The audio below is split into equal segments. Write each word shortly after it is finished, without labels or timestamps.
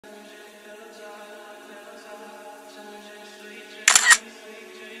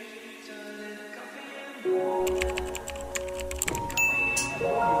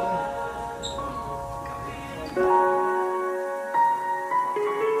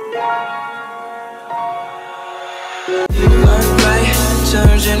Gunplay,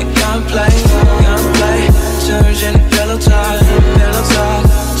 turns into gunplay, gunplay, turns into pillow talk,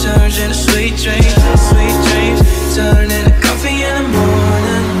 turns into sweet dreams, turn into coffee in the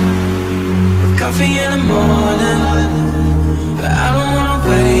morning, coffee in the morning. But I don't wanna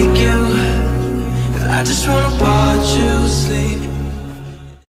wake you, I just wanna watch you sleep.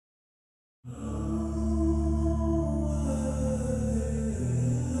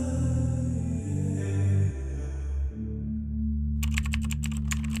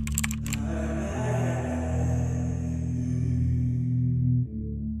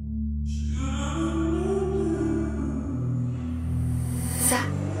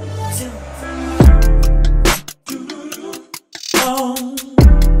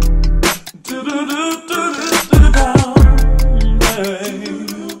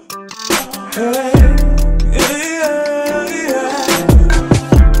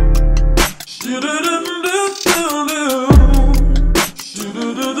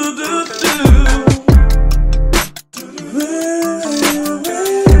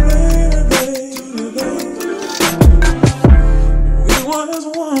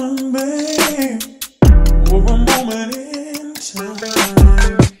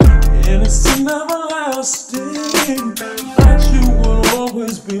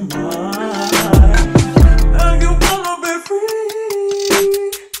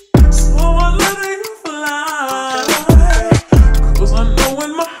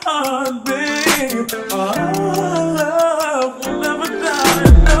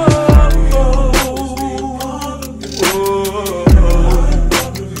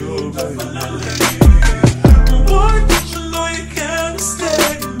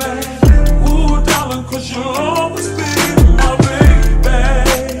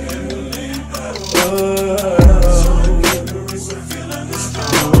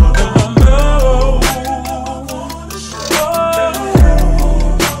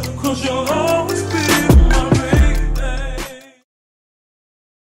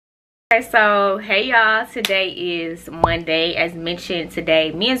 So hey y'all, today is Monday. As mentioned,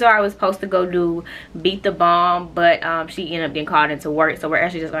 today me and Zara was supposed to go do Beat the Bomb, but she ended up getting called into work, so we're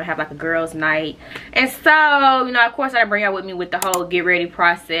actually just gonna have like a girls night. And so, you know, of course I bring y'all with me with the whole get ready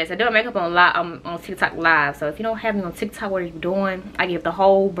process. I do makeup on TikTok live, so if you don't have me on TikTok, what are you doing? I give the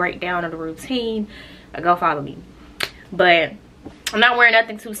whole breakdown of the routine. Go follow me. But I'm not wearing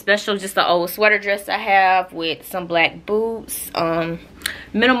nothing too special, just an old sweater dress I have with some black boots,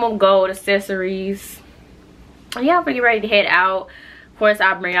 minimum gold accessories. Yeah, I'm pretty ready to head out. Of course,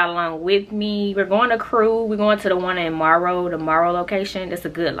 I'll bring y'all along with me. We're going to crew. We're going to the one in Morrow, the Morrow location. That's a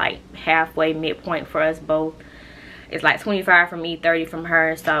good like halfway midpoint for us both. It's like 25 from me, 30 from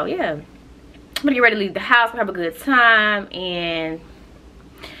her. So yeah, I'm gonna get ready to leave the house. We'll have a good time, and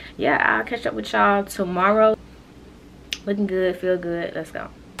yeah, I'll catch up with y'all tomorrow. Looking good, feel good. Let's go.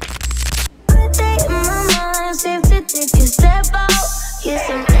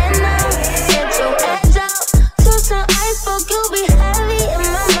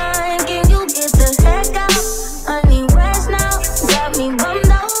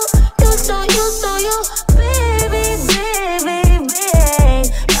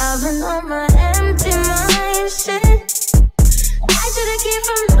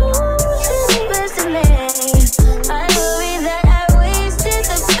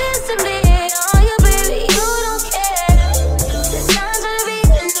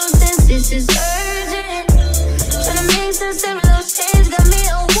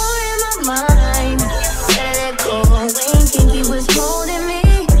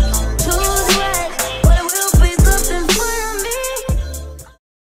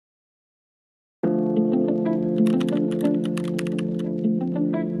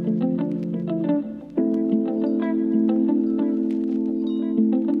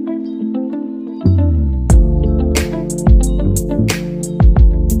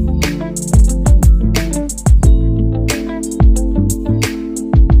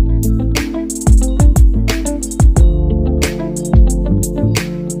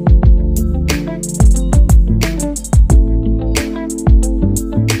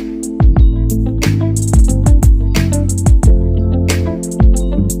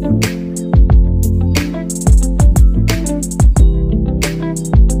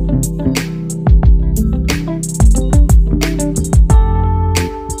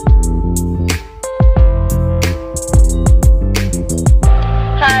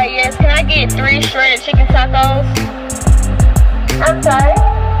 get 3 shredded chicken tacos? I'm sorry?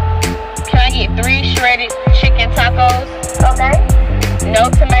 Can I get 3 shredded chicken tacos? Okay. No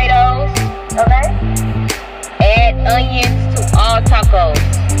tomatoes. Okay. Add onions to all tacos.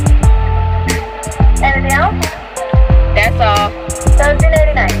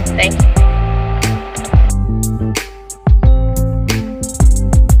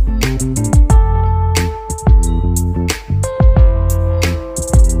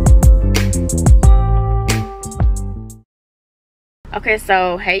 Okay,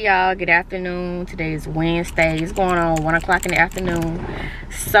 so hey y'all, good afternoon. Today is Wednesday. It's going on 1 o'clock in the afternoon.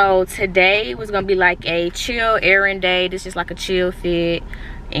 So today was gonna be like a chill errand day. This is like a chill fit.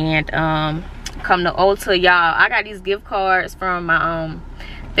 And come to Ulta, y'all. I got these gift cards from my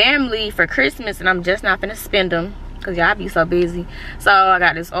family for Christmas, and I'm just not gonna spend them because y'all be so busy. So I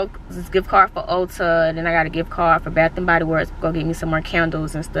got this gift card for Ulta, and then I got a gift card for Bath and Body Works. Go get me some more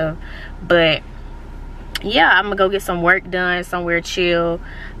candles and stuff. But yeah, I'm gonna go get some work done somewhere chill.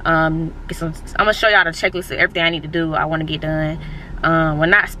 I'm gonna show y'all the checklist of everything I need to do. I want to get done. Well,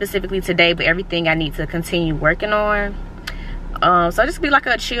 not specifically today, but everything I need to continue working on. So just be like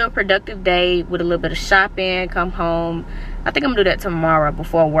a chill, productive day with a little bit of shopping. Come home. I think I'm gonna do that tomorrow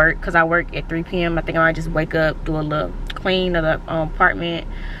before work because I work at 3 p.m. I think I might just wake up, do a little clean of the apartment.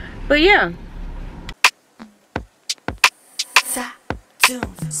 But yeah.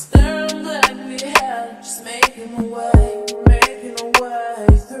 Staring like we had, just making a way through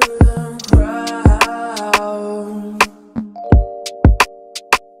the crowd.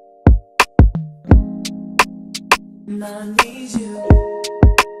 And I need you,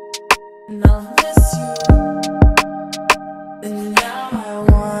 and I miss you, and now I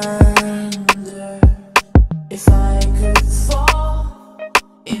wonder if I could fall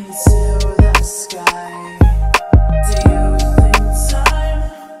into the sky. Do you think time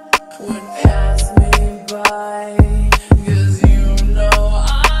would pass me by? 'Cause you know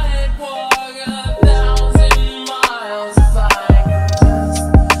I'd walk 1,000 miles if I could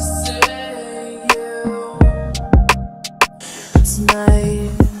just see you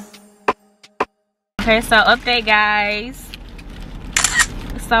tonight. Okay, so update guys.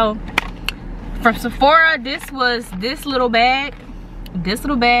 So from Sephora, this little bag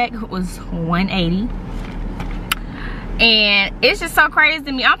was $180. And it's just so crazy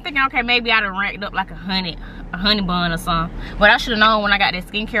to me. I'm thinking, okay, maybe I'd have ranked up like a honey bun or something. But I should have known when I got that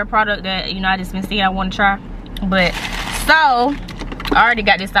skincare product that, you know, I just been seeing I want to try. But so I already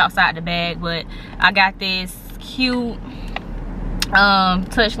got this outside the bag, but I got this cute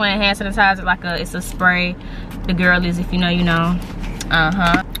Touchland hand sanitizer. It's a spray. The girl is, if you know, you know.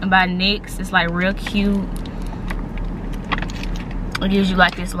 And by NYX, it's like real cute. It gives you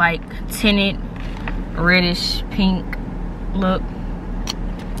like this like tinted reddish pink look.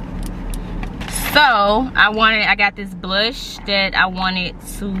 So I got this blush that I wanted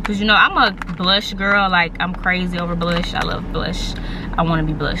to, because you know I'm a blush girl. Like, I'm crazy over blush. I love blush. I want to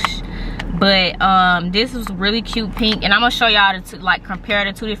be blush. But this was really cute pink, and I'm gonna show y'all like compare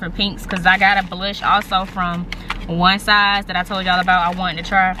the two different pinks, because I got a blush also from one size that I told y'all about I wanted to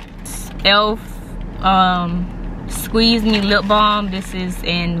try. Elf Squeeze Me Lip Balm. This is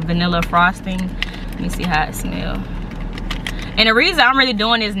in vanilla frosting. Let me see how it smells. And the reason I'm really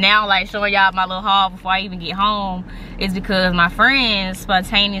doing this now, like showing y'all my little haul before I even get home, is because my friends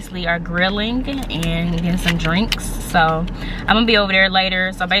spontaneously are grilling and getting some drinks. So I'm gonna be over there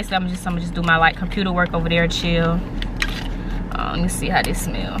later. So basically I'm gonna just do my like computer work over there, chill. Let me see how this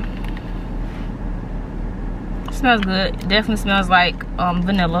smells. It smells good. It definitely smells like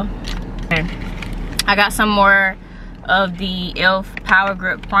vanilla. Okay. I got some more of the Elf Power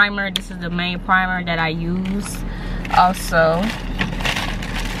Grip Primer. This is the main primer that I use. Also,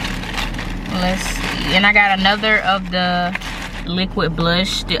 let's see. And I got another of the liquid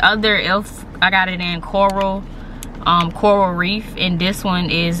blush. The other Elf, I got it in Coral Reef, and this one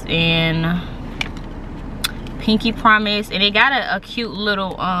is in Pinky Promise, and it got a cute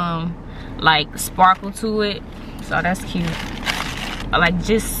little like sparkle to it. So that's cute. Like,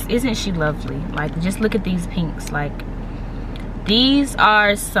 just, isn't she lovely? Like, just look at these pinks. Like, these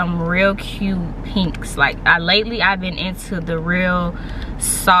are some real cute pinks. Like, lately I've been into the real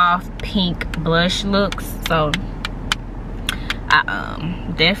soft pink blush looks. So I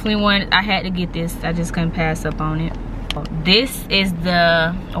I had to get this. I just couldn't pass up on it. This is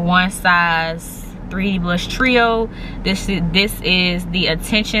the One Size 3D Blush Trio. This is the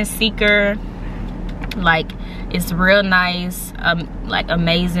Attention Seeker. Like, it's real nice, like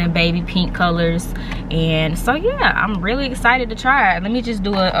amazing baby pink colors. And so yeah, I'm really excited to try it. Let me just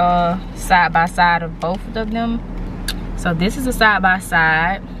do a side by side of both of them. So this is a side by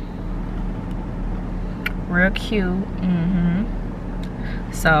side, real cute.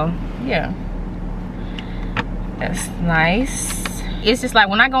 So yeah, that's nice. It's just like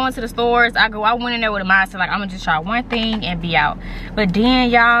when I go into the stores, I went in there with a mindset like I'm gonna just try one thing and be out. But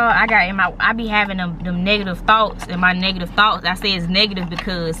then y'all, I be having them negative thoughts, and my negative thoughts, I say it's negative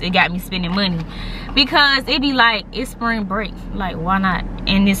because it got me spending money. Because it be like, it's spring break, like why not?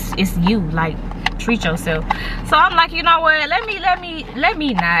 And it's you, like treat yourself. So I'm like, you know what, let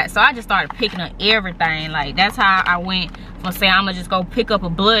me not. So I just started picking up everything. Like, that's how I went I'm saying I'm gonna just go pick up a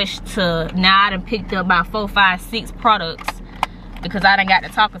blush to now I done picked up about 4, 5, 6 products because I done got to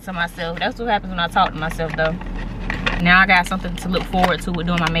talking to myself. That's what happens when I talk to myself though. Now I got something to look forward to with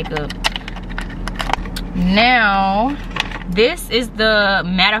doing my makeup. Now, this is the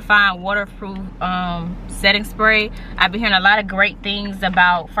mattifying waterproof setting spray. I've been hearing a lot of great things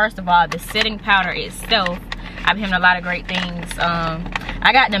about, first of all, the setting powder itself. I've been hearing a lot of great things.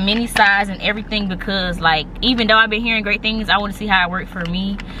 I got the mini size and everything because, like, even though I've been hearing great things, I want to see how it worked for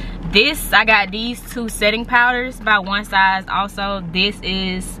me. I got these 2 setting powders by one size. Also, this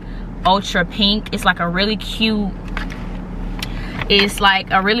is ultra pink. It's like a really cute,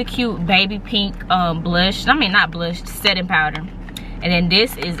 baby pink blush. I mean, not blush, setting powder. And then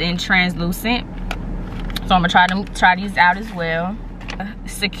this is in translucent. So I'm gonna try these out as well.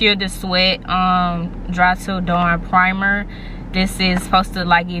 Secure the Sweat Dry Till Dawn Primer. This is supposed to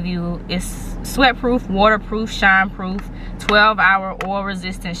like give you, it's sweat proof, waterproof, shine proof, 12-hour oil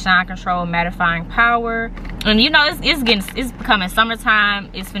resistant shine control mattifying power. And you know, it's becoming summertime.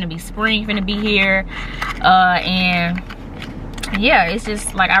 It's gonna be spring, finna be here, and yeah, it's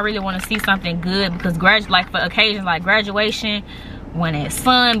just like I really want to see something good because like for occasions like graduation, when that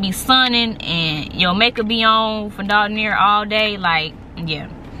sun be sunning and your makeup be on for darn near all day, like, yeah.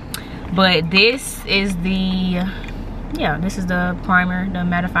 But this is the primer, the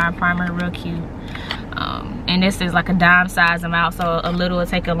mattifying primer, real cute. And this is like a dime size amount, so a little will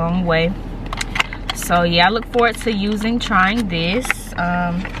take a long way. So yeah, I look forward to trying this.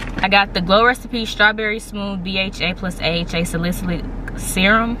 I got the Glow Recipe Strawberry Smooth BHA plus AHA Salicylic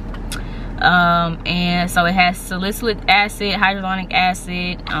Serum. And so it has salicylic acid, hyaluronic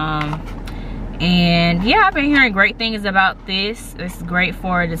acid, and yeah, I've been hearing great things about this. It's great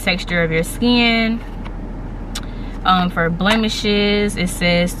for the texture of your skin. For blemishes, it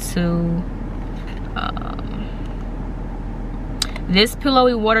says to this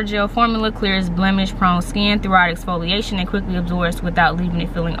pillowy water gel formula clears blemish prone skin throughout exfoliation and quickly absorbs without leaving it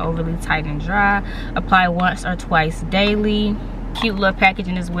feeling overly tight and dry. Apply once or twice daily. Cute little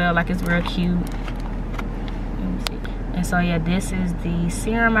packaging as well, like it's real cute. And so yeah, this is the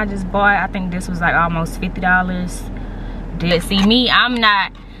serum I just bought. I think this was like almost $50. See me, I'm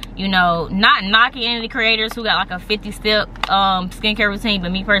not, you know, not knocking any of the creators who got like a 50-step skincare routine,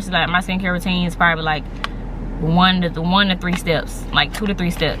 but me personally, like my skincare routine is probably like 1 to 3 steps, like 2 to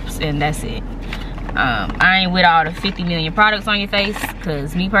 3 steps, and that's it. I ain't with all the 50 million products on your face,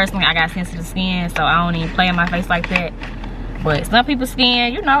 because me personally, I got sensitive skin, so I don't even play in my face like that. But some people's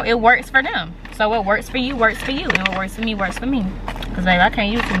skin, you know, it works for them. So what works for you, works for you. And what works for me, works for me. Because, baby, I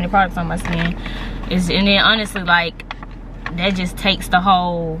can't use too many products on my skin. And then, honestly, like, that just takes the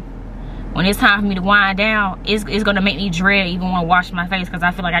whole... When it's time for me to wind down, it's going to make me dread even want to wash my face. Because I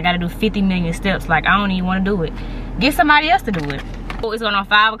feel like I got to do 50 million steps. Like, I don't even want to do it. Get somebody else to do it. It's going on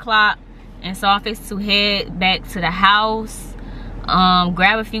 5 o'clock. And so I'm fixing to head back to the house.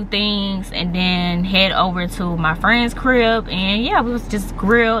 Grab a few things and then head over to my friend's crib, and yeah, we was just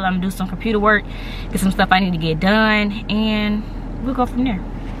grilled. I'm gonna do some computer work, get some stuff I need to get done, and we'll go from there.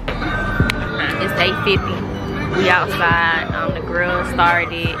 It's 8:50. We outside. The grill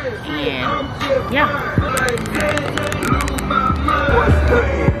started, and yeah.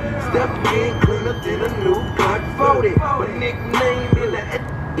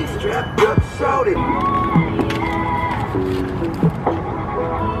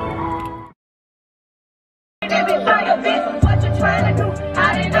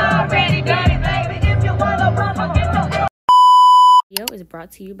 Video is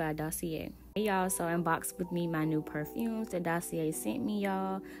brought to you by Dossier. Hey y'all, so unboxed with me my new perfumes that Dossier sent me,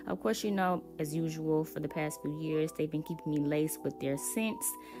 y'all. Of course, you know, as usual, for the past few years, they've been keeping me laced with their scents,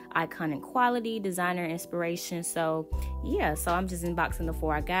 iconic quality, designer inspiration. So yeah, so I'm just unboxing the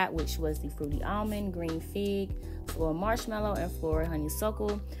 4 I got, which was the Fruity Almond, Green Fig, Floral Marshmallow, and Floral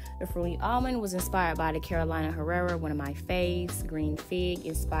Honeysuckle. The Fruity Almond was inspired by the Carolina Herrera, one of my faves. Green Fig,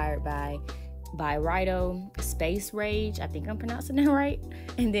 inspired by Rido, Space Rage, I think I'm pronouncing that right.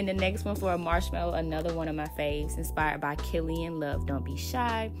 And then the next one, for a Marshmallow, another one of my faves, inspired by Killian, Love Don't Be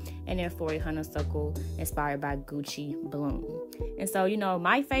Shy. And then for a Honeysuckle, inspired by Gucci Bloom. And so, you know,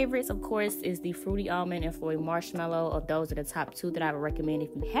 my favorites, of course, is the Fruity Almond and for a Marshmallow. Of those are the top 2 that I would recommend if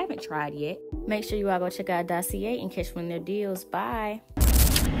you haven't tried yet. Make sure you all go check out Dossier and catch one of their deals. Bye.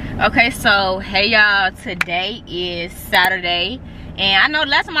 Okay, so hey y'all, today is Saturday. And I know the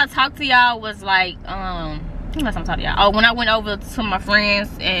last time I talked to y'all was like, last time I talked to y'all, oh, when I went over to my friends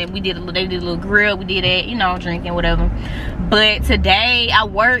and they did a little grill, we did it, you know, drinking, whatever. But today I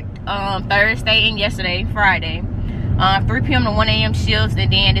worked Thursday and yesterday, Friday. 3 p.m. to 1 a.m. shifts.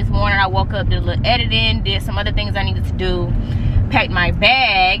 And then this morning I woke up, did a little editing, did some other things I needed to do, packed my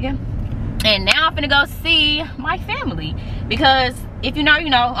bag, and now I'm finna go see my family. Because if you know, you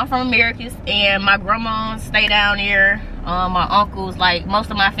know, I'm from Americas, and my grandma stay down there. My uncles, like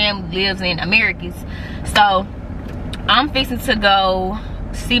most of my family lives in Americas. So I'm fixing to go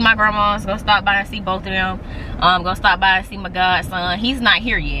see my grandma's, gonna stop by and see both of them. Gonna stop by and see my godson. He's not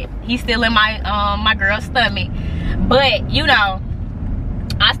here yet. He's still in my my girl's stomach. But you know,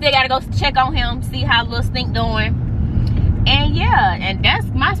 I still gotta go check on him, see how little Stink doing. And yeah, and that's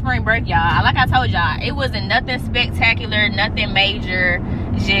my spring break, y'all. Like I told y'all, it wasn't nothing spectacular, nothing major.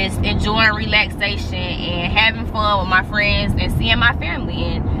 Just enjoying relaxation and having fun with my friends and seeing my family.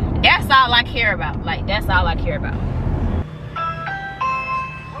 And that's all I care about. Like, that's all I care about.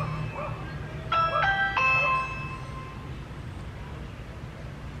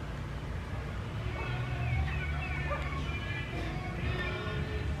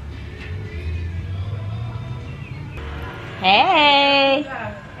 Hey.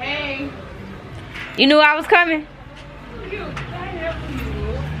 Hey. You knew I was coming?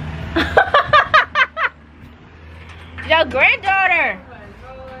 Your granddaughter.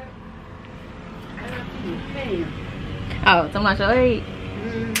 Oh, so much your age.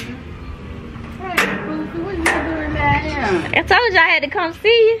 Hey, Boosie, what you doing down here? I told you I had to come see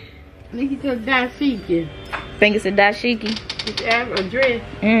you. Look at your dashiki. Think it's a dashiki. It's a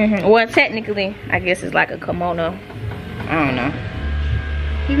dress. Well, technically, I guess it's like a kimono. I don't know.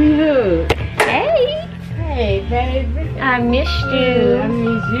 Give me a hug. Hey. Hey, baby. I missed you. I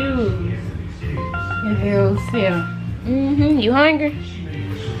miss you. Your little self. You hungry?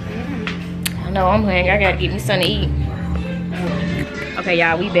 I know I'm hungry. I gotta get me something to eat. Okay,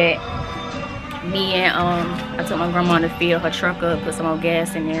 y'all, we back. Me and I took my grandma to fill her truck up, put some more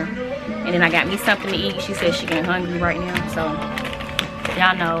gas in there, and then I got me something to eat. She said she getting hungry right now, so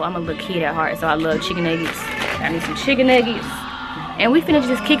y'all know I'm a little kid at heart, so I love chicken nuggets. Got me some chicken nuggets, and we finna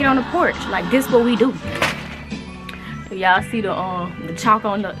just kick it on the porch. Like, this what we do. So y'all see the chalk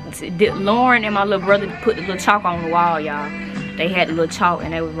on the Lauren and my little brother put the little chalk on the wall, y'all. They had the little chalk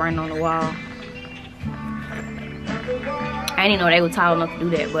and they was running on the wall. I didn't know they were tall enough to do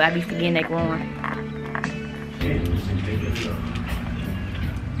that, but I be forgetting they growing.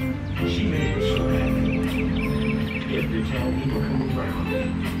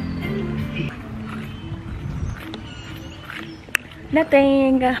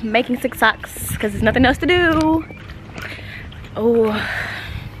 Nothing, making TikToks because there's nothing else to do. Oh,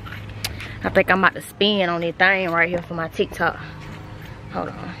 I think I'm about to spin on this thing right here for my TikTok. Hold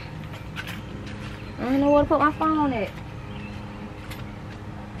on. I don't know where to put my phone at.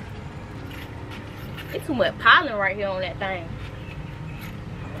 It's too much pollen right here on that thing.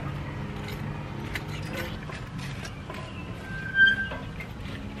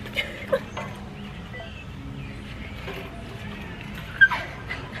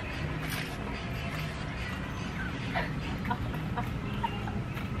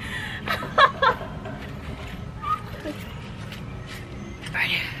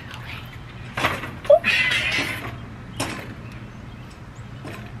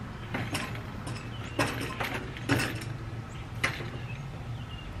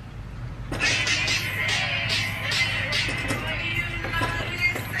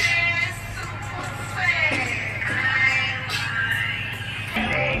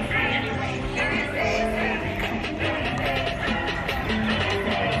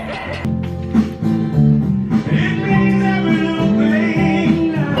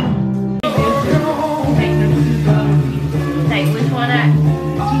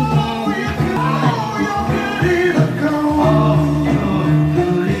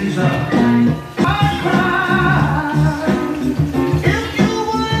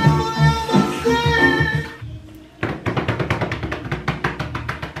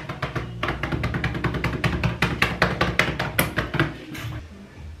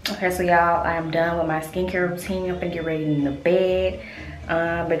 Okay, so y'all, I am done with my skincare routine. I'm gonna get ready in the bed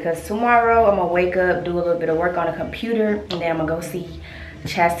because tomorrow I'm gonna wake up, do a little bit of work on the computer, and then I'm gonna go see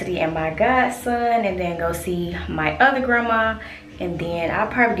Chastity and my godson, and then go see my other grandma, and then I'll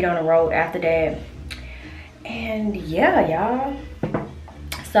probably get on the road after that. And yeah, y'all,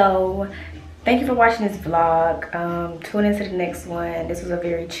 so thank you for watching this vlog. Tune into the next one. This was a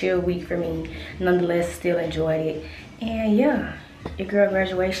very chill week for me, nonetheless still enjoyed it. And yeah, your girl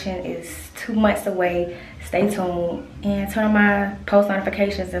graduation is 2 months away. Stay tuned and turn on my post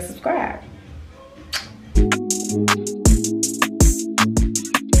notifications and subscribe.